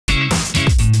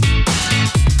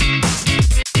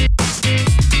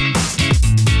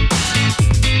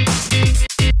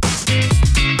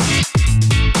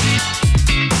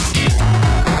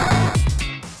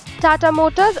Tata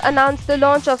Motors announced the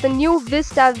launch of the new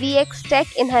Vista VX Tech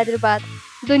in Hyderabad.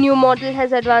 The new model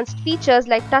has advanced features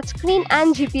like touchscreen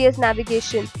and GPS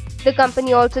navigation. The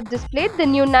company also displayed the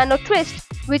new Nano Twist,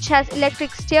 which has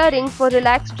electric steering for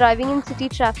relaxed driving in city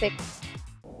traffic.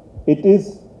 It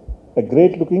is a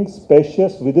great looking,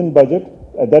 spacious, within budget.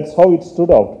 That's how it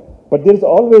stood out. But there is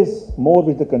always more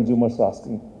which the consumers are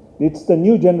asking. It's the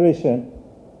new generation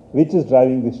which is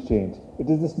driving this change. It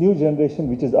is this new generation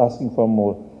which is asking for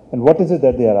more. And what is it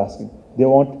that they are asking? They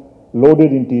want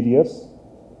loaded interiors.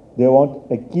 They want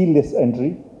a keyless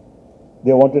entry.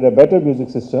 They wanted a better music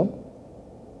system,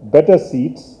 better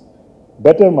seats,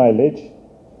 better mileage,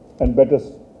 and better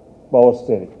power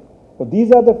steering. So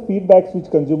these are the feedbacks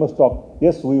which consumers talk.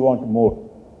 Yes, we want more.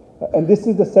 And this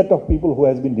is the set of people who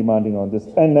has been demanding on this.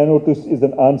 And Nano Twist is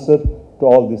an answer to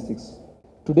all these things.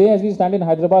 Today, as we stand in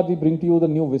Hyderabad, we bring to you the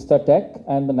new Vista Tech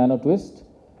and the Nano Twist.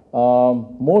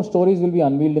 More stories will be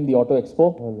unveiled in the Auto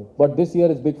Expo. But this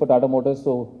year is big for Tata Motors,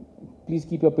 so please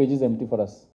keep your pages empty for us.